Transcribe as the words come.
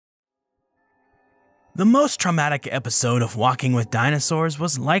The most traumatic episode of Walking with Dinosaurs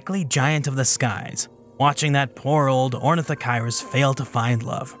was likely Giant of the Skies, watching that poor old Ornithocheirus fail to find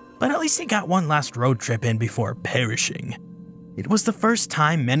love, but at least he got one last road trip in before perishing. It was the first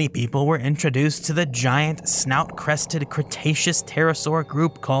time many people were introduced to the giant snout-crested cretaceous pterosaur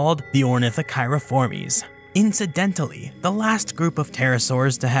group called the Ornithocheiriformes, incidentally the last group of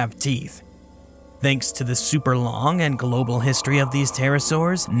pterosaurs to have teeth. Thanks to the super long and global history of these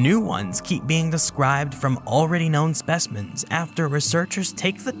pterosaurs, new ones keep being described from already known specimens after researchers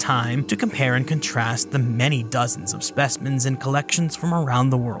take the time to compare and contrast the many dozens of specimens in collections from around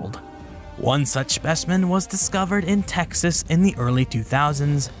the world. One such specimen was discovered in Texas in the early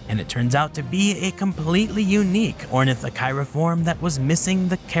 2000s, and it turns out to be a completely unique Ornithocheiriform that was missing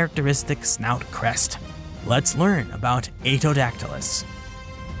the characteristic snout crest. Let's learn about Aetodactylus.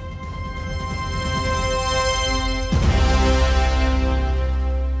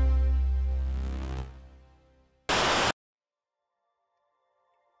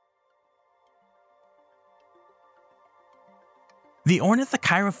 The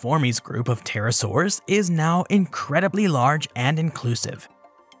Ornithocheiriformes group of pterosaurs is now incredibly large and inclusive.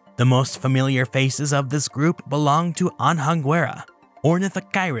 The most familiar faces of this group belong to Ornithocheirus,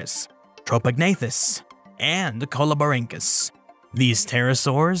 Ornithocheirus, Tropognathus, and Coloborhynchus. These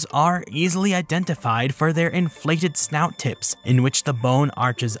pterosaurs are easily identified for their inflated snout tips, in which the bone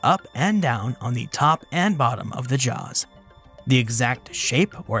arches up and down on the top and bottom of the jaws. The exact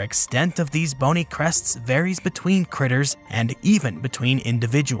shape or extent of these bony crests varies between critters and even between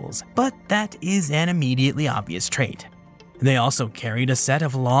individuals, but that is an immediately obvious trait. They also carried a set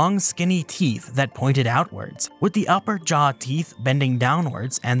of long, skinny teeth that pointed outwards, with the upper jaw teeth bending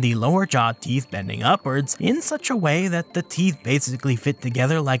downwards and the lower jaw teeth bending upwards in such a way that the teeth basically fit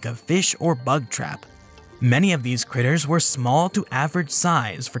together like a fish or bug trap. Many of these critters were small to average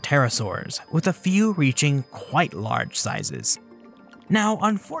size for pterosaurs, with a few reaching quite large sizes. Now,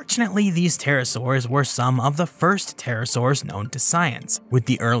 unfortunately, these pterosaurs were some of the first pterosaurs known to science, with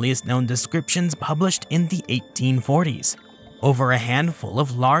the earliest known descriptions published in the 1840s. Over a handful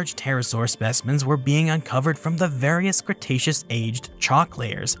of large pterosaur specimens were being uncovered from the various Cretaceous-aged chalk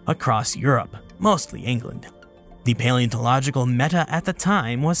layers across Europe, mostly England. The paleontological meta at the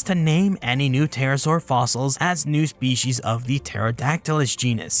time was to name any new pterosaur fossils as new species of the Aetodactylus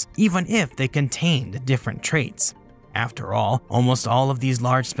genus, even if they contained different traits. After all, almost all of these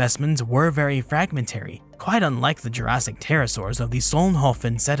large specimens were very fragmentary, quite unlike the Jurassic pterosaurs of the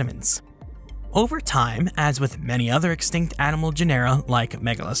Solnhofen sediments. Over time, as with many other extinct animal genera like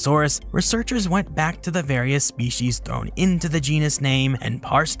Megalosaurus, researchers went back to the various species thrown into the genus name and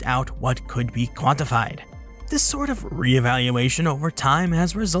parsed out what could be quantified. This sort of reevaluation over time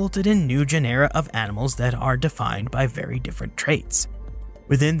has resulted in new genera of animals that are defined by very different traits.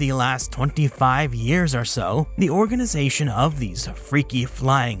 Within the last 25 years or so, the organization of these freaky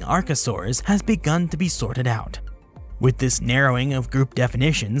flying archosaurs has begun to be sorted out. With this narrowing of group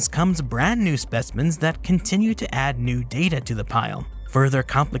definitions comes brand new specimens that continue to add new data to the pile, further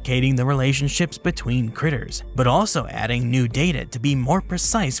complicating the relationships between critters, but also adding new data to be more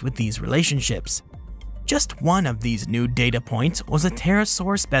precise with these relationships. Just one of these new data points was a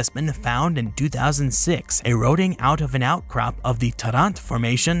pterosaur specimen found in 2006 eroding out of an outcrop of the Tarrant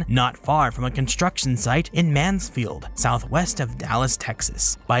Formation not far from a construction site in Mansfield, southwest of Dallas,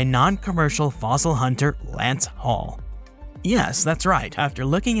 Texas, by non-commercial fossil hunter Lance Hall. Yes, that's right, after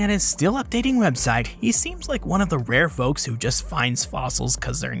looking at his still updating website, he seems like one of the rare folks who just finds fossils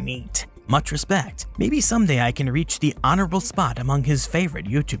cause they're neat. Much respect. Maybe someday I can reach the honorable spot among his favorite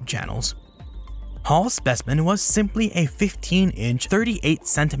YouTube channels. Hall's specimen was simply a 15-inch,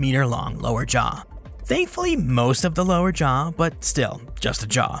 38-centimeter long lower jaw. Thankfully, most of the lower jaw, but still, just a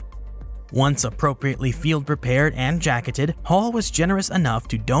jaw. Once appropriately field prepared and jacketed, Hall was generous enough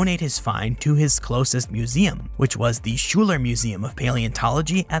to donate his find to his closest museum, which was the Schuler Museum of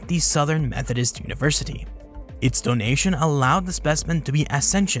Paleontology at the Southern Methodist University. Its donation allowed the specimen to be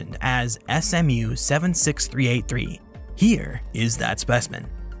ascensioned as SMU 76383. Here is that specimen.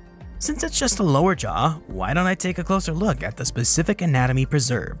 Since it's just a lower jaw, why don't I take a closer look at the specific anatomy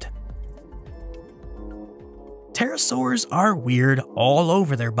preserved? Pterosaurs are weird all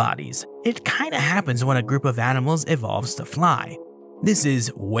over their bodies. It kinda happens when a group of animals evolves to fly. This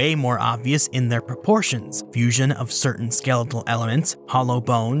is way more obvious in their proportions, fusion of certain skeletal elements, hollow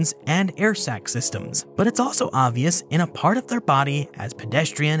bones, and air sac systems, but it's also obvious in a part of their body as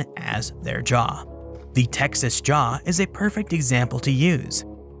pedestrian as their jaw. The Texas jaw is a perfect example to use.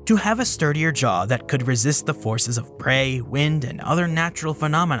 To have a sturdier jaw that could resist the forces of prey, wind, and other natural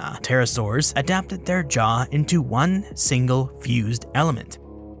phenomena, pterosaurs adapted their jaw into one single fused element.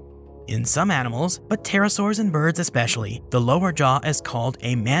 In some animals, but pterosaurs and birds especially, the lower jaw is called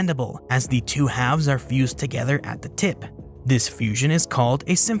a mandible, as the two halves are fused together at the tip. This fusion is called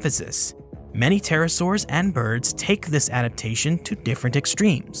a symphysis. Many pterosaurs and birds take this adaptation to different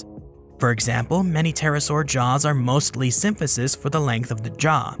extremes. For example, many pterosaur jaws are mostly symphysis for the length of the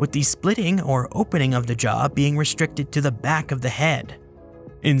jaw, with the splitting or opening of the jaw being restricted to the back of the head.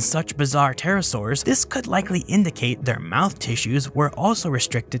 In such bizarre pterosaurs, this could likely indicate their mouth tissues were also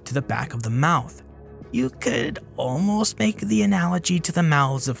restricted to the back of the mouth. You could almost make the analogy to the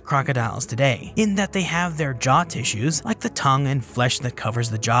mouths of crocodiles today, in that they have their jaw tissues, like the tongue and flesh that covers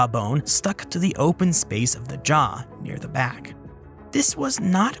the jawbone, stuck to the open space of the jaw near the back. This was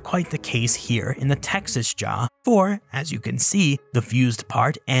not quite the case here in the Texas jaw, for, as you can see, the fused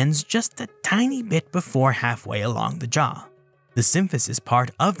part ends just a tiny bit before halfway along the jaw. The symphysis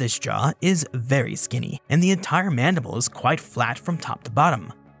part of this jaw is very skinny, and the entire mandible is quite flat from top to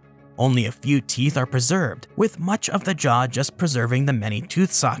bottom. Only a few teeth are preserved, with much of the jaw just preserving the many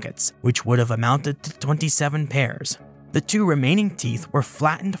tooth sockets, which would have amounted to 27 pairs. The 2 remaining teeth were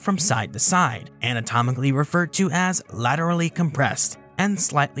flattened from side to side, anatomically referred to as laterally compressed, and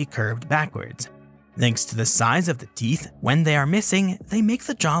slightly curved backwards. Thanks to the size of the teeth, when they are missing, they make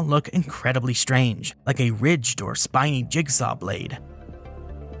the jaw look incredibly strange, like a ridged or spiny jigsaw blade.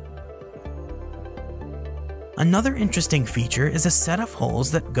 Another interesting feature is a set of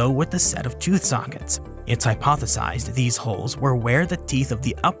holes that go with the set of tooth sockets. It's hypothesized these holes were where the teeth of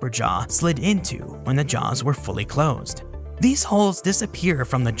the upper jaw slid into when the jaws were fully closed. These holes disappear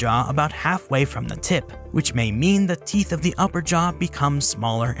from the jaw about halfway from the tip, which may mean the teeth of the upper jaw become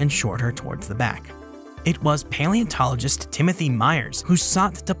smaller and shorter towards the back. It was paleontologist Timothy Myers who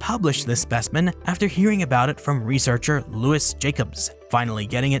sought to publish this specimen after hearing about it from researcher Louis Jacobs, finally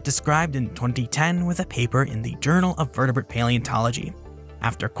getting it described in 2010 with a paper in the Journal of Vertebrate Paleontology.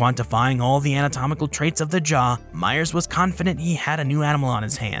 After quantifying all the anatomical traits of the jaw, Myers was confident he had a new animal on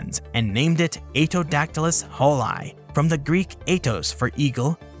his hands and named it Aetodactylus holi, from the Greek aetos for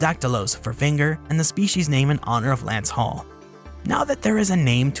eagle, dactylos for finger, and the species name in honor of Lance Hall. Now that there is a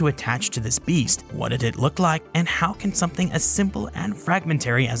name to attach to this beast, what did it look like, and how can something as simple and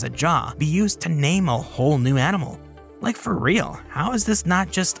fragmentary as a jaw be used to name a whole new animal? Like, for real, how is this not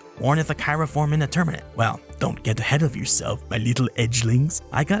just Ornithocheiriform indeterminate? Well, don't get ahead of yourself, my little edgelings.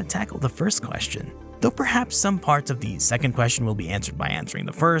 I gotta tackle the first question, though perhaps some parts of the second question will be answered by answering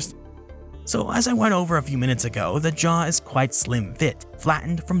the first. So as I went over a few minutes ago, the jaw is quite slim fit,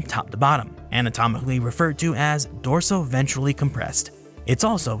 flattened from top to bottom, anatomically referred to as dorso-ventrally compressed. It's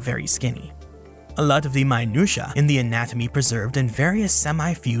also very skinny. A lot of the minutiae in the anatomy preserved in various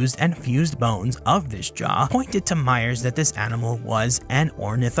semi-fused and fused bones of this jaw pointed to Myers that this animal was an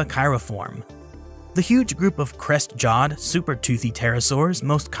Ornithocheiriform. The huge group of crest-jawed, super-toothy pterosaurs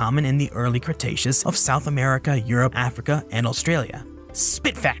most common in the early Cretaceous of South America, Europe, Africa, and Australia.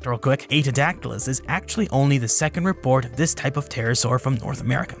 Spit fact real quick, Aetodactylus is actually only the second report of this type of pterosaur from North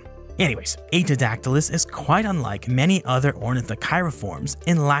America. Anyways, Aetodactylus is quite unlike many other Ornithocheiriforms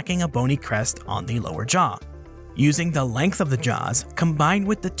in lacking a bony crest on the lower jaw. Using the length of the jaws, combined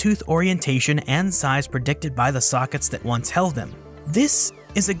with the tooth orientation and size predicted by the sockets that once held them, this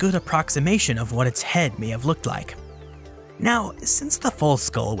is a good approximation of what its head may have looked like. Now, since the full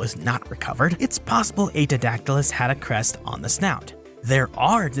skull was not recovered, it's possible Aetodactylus had a crest on the snout. There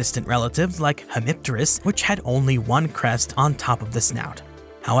are distant relatives like Hemipterus, which had only one crest on top of the snout.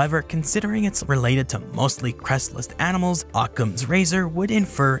 However, considering it's related to mostly crestless animals, Occam's razor would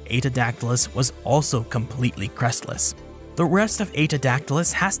infer Aetodactylus was also completely crestless. The rest of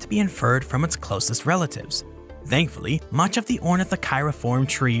Aetodactylus has to be inferred from its closest relatives. Thankfully, much of the Ornithocheiriform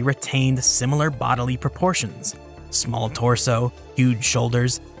tree retained similar bodily proportions. Small torso, huge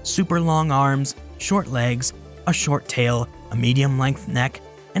shoulders, super long arms, short legs, a short tail, a medium-length neck,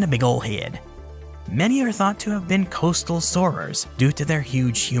 and a big ol' head. Many are thought to have been coastal saurers due to their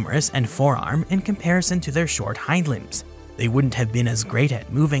huge humerus and forearm in comparison to their short hind limbs. They wouldn't have been as great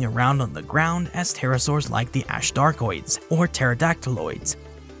at moving around on the ground as pterosaurs like the Aetodactyloids or pterodactyloids.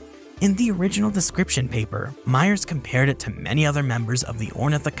 In the original description paper, Myers compared it to many other members of the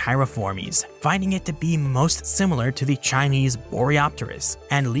Ornithocheiriformes, finding it to be most similar to the Chinese Boreopteris,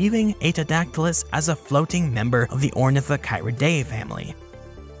 and leaving Aetodactylus as a floating member of the Ornithocheiridae family.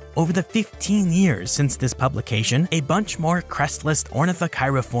 Over the 15 years since this publication, a bunch more crestless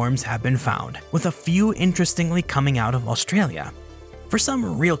Ornithocheiriforms have been found, with a few interestingly coming out of Australia. For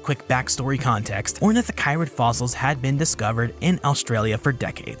some real quick backstory context, Ornithocheirid fossils had been discovered in Australia for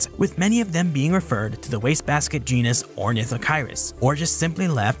decades, with many of them being referred to the wastebasket genus Ornithocheirus, or just simply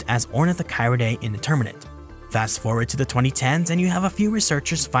left as Ornithocheiridae indeterminate. Fast forward to the 2010s and you have a few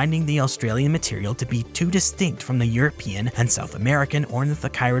researchers finding the Australian material to be too distinct from the European and South American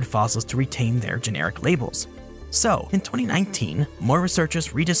ornithoceirid fossils to retain their generic labels. So, in 2019, more researchers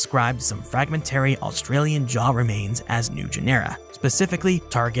redescribed some fragmentary Australian jaw remains as new genera, specifically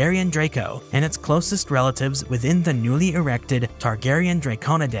Targaryen Draco and its closest relatives within the newly erected Targaryen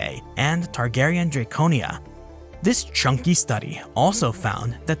Draconidae and Targaryen Draconia. This chunky study also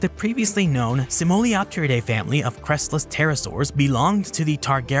found that the previously known Simoleopteridae family of crestless pterosaurs belonged to the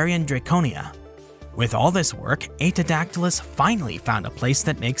Targaryen Draconia. With all this work, Aetodactylus finally found a place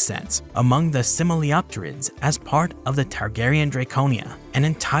that makes sense among the Simoleopterids as part of the Targaryen Draconia, an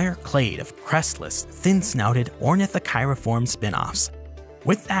entire clade of crestless, thin-snouted Ornithocheiriform spin-offs.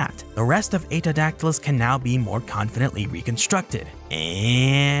 With that, the rest of Aetodactylus can now be more confidently reconstructed,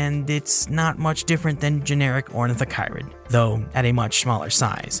 and it's not much different than generic Ornithoceirid, though at a much smaller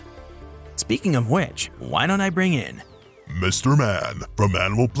size. Speaking of which, why don't I bring in Mr. Man from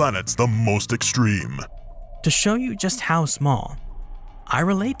Animal Planet's The Most Extreme to show you just how small. I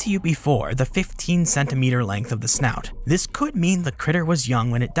relayed to you before the 15 centimeter length of the snout. This could mean the critter was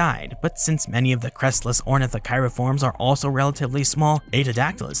young when it died, but since many of the crestless Ornithocheiriforms are also relatively small,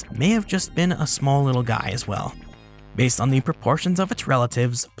 Aetodactylus may have just been a small little guy as well. Based on the proportions of its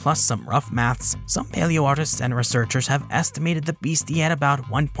relatives, plus some rough maths, some paleoartists and researchers have estimated the beastie at about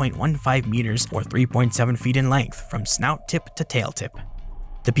 1.15 meters or 3.7 feet in length from snout tip to tail tip.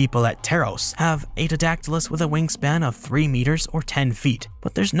 The people at Pteros have Aetodactylus with a wingspan of 3 meters or 10 feet,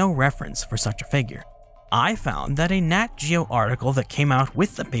 but there's no reference for such a figure. I found that a Nat Geo article that came out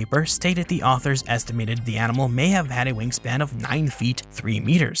with the paper stated the authors estimated the animal may have had a wingspan of 9 feet 3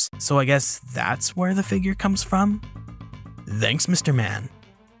 meters, so I guess that's where the figure comes from? Thanks, Mr. Man.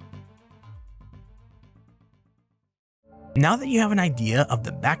 Now that you have an idea of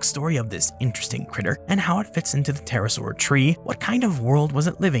the backstory of this interesting critter and how it fits into the pterosaur tree, what kind of world was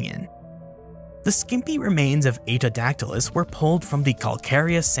it living in? The skimpy remains of Aetodactylus were pulled from the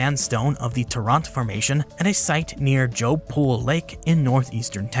calcareous sandstone of the Tarrant Formation at a site near Job Pool Lake in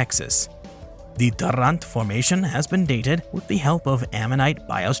northeastern Texas. The Tarrant Formation has been dated with the help of ammonite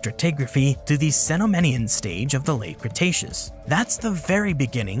biostratigraphy to the Cenomanian stage of the late Cretaceous. That's the very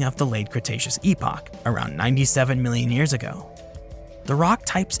beginning of the late Cretaceous epoch, around 97 million years ago. The rock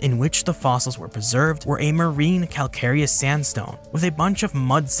types in which the fossils were preserved were a marine calcareous sandstone with a bunch of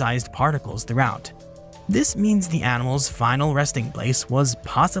mud-sized particles throughout. This means the animal's final resting place was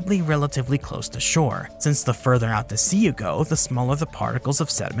possibly relatively close to shore, since the further out to sea you go, the smaller the particles of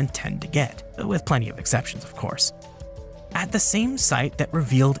sediment tend to get, with plenty of exceptions of course. At the same site that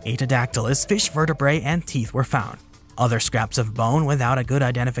revealed Aetodactylus, fish vertebrae and teeth were found. Other scraps of bone without a good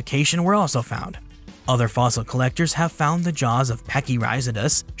identification were also found. Other fossil collectors have found the jaws of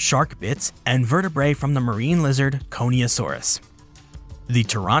Pachyrhizidus, shark bits, and vertebrae from the marine lizard Coniosaurus. The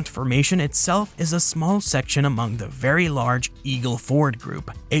Tarrant Formation itself is a small section among the very large Eagle Ford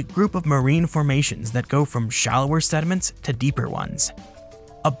group, a group of marine formations that go from shallower sediments to deeper ones.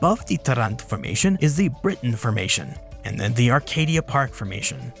 Above the Tarrant Formation is the Britain Formation, and then the Arcadia Park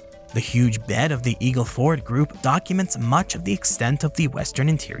Formation. The huge bed of the Eagle Ford group documents much of the extent of the western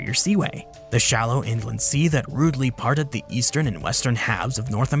interior seaway, the shallow inland sea that rudely parted the eastern and western halves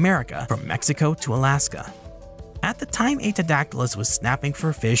of North America from Mexico to Alaska. At the time Aetodactylus was snapping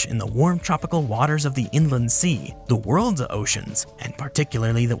for fish in the warm tropical waters of the inland sea, the world's oceans, and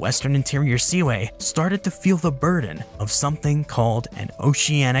particularly the western interior seaway, started to feel the burden of something called an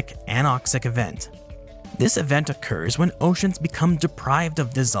oceanic anoxic event. This event occurs when oceans become deprived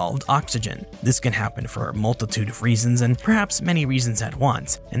of dissolved oxygen. This can happen for a multitude of reasons and perhaps many reasons at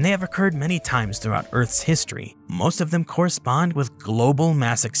once, and they have occurred many times throughout Earth's history. Most of them correspond with global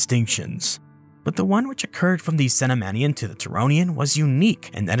mass extinctions. But the one which occurred from the Cenomanian to the Turonian was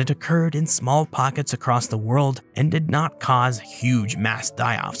unique in that it occurred in small pockets across the world and did not cause huge mass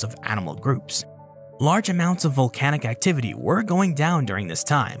die-offs of animal groups. Large amounts of volcanic activity were going down during this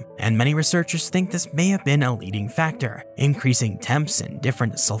time, and many researchers think this may have been a leading factor, increasing temps in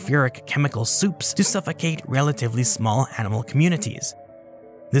different sulfuric chemical soups to suffocate relatively small animal communities.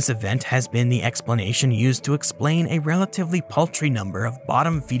 This event has been the explanation used to explain a relatively paltry number of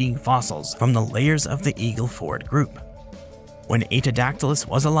bottom-feeding fossils from the layers of the Eagle Ford group. When Aetodactylus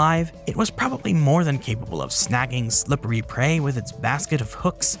was alive, it was probably more than capable of snagging slippery prey with its basket of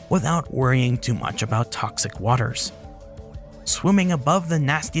hooks without worrying too much about toxic waters. Swimming above the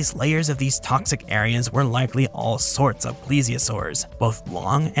nastiest layers of these toxic areas were likely all sorts of plesiosaurs, both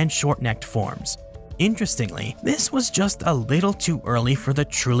long and short-necked forms. Interestingly, this was just a little too early for the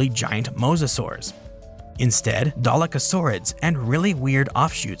truly giant mosasaurs. Instead, dolichosaurids and really weird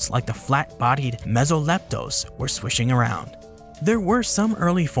offshoots like the flat-bodied Mesoleptos were swishing around. There were some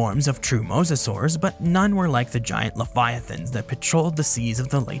early forms of true mosasaurs, but none were like the giant leviathans that patrolled the seas of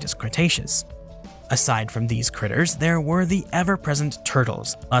the latest Cretaceous. Aside from these critters, there were the ever-present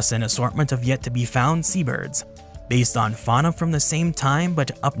turtles, plus an assortment of yet-to-be-found seabirds. Based on fauna from the same time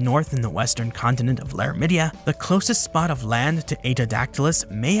but up north in the western continent of Laramidia, the closest spot of land to Aetodactylus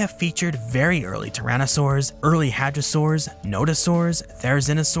may have featured very early tyrannosaurs, early hadrosaurs, nodosaurs,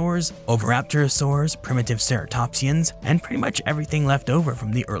 therizinosaurs, oviraptorosaurs, primitive ceratopsians, and pretty much everything left over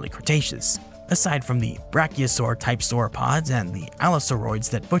from the early Cretaceous, aside from the brachiosaur-type sauropods and the allosauroids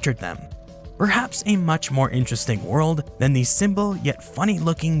that butchered them. Perhaps a much more interesting world than the simple yet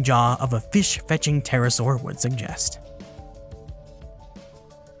funny-looking jaw of a fish-fetching pterosaur would suggest.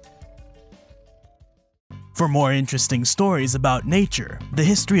 For more interesting stories about nature, the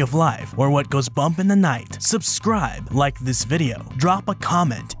history of life, or what goes bump in the night, subscribe, like this video, drop a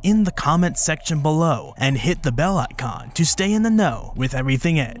comment in the comment section below, and hit the bell icon to stay in the know with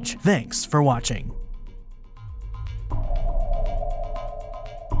everything Edge. Thanks for watching.